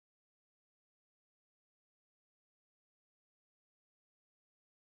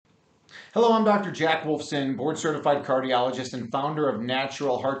Hello, I'm Dr. Jack Wolfson, board certified cardiologist and founder of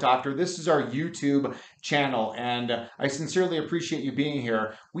Natural Heart Doctor. This is our YouTube channel, and I sincerely appreciate you being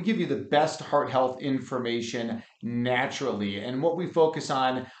here. We give you the best heart health information naturally, and what we focus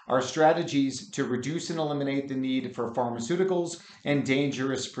on are strategies to reduce and eliminate the need for pharmaceuticals and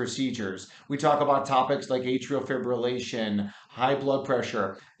dangerous procedures. We talk about topics like atrial fibrillation, high blood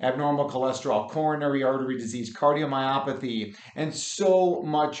pressure, abnormal cholesterol, coronary artery disease, cardiomyopathy, and so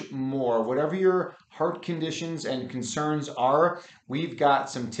much more. Whatever your heart conditions and concerns are, we've got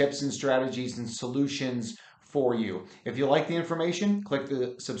some tips and strategies and solutions for you. If you like the information, click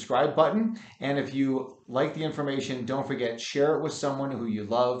the subscribe button. And if you like the information, don't forget, share it with someone who you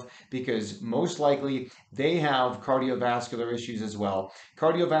love, because most likely they have cardiovascular issues as well.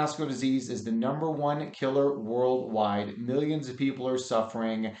 Cardiovascular disease is the #1 killer worldwide. Millions of people are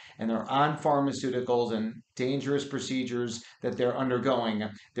suffering, and they're on pharmaceuticals and dangerous procedures that they're undergoing.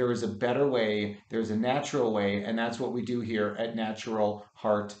 There is a better way, there's a natural way, and that's what we do here at Natural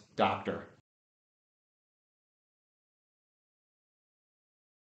Heart Doctor.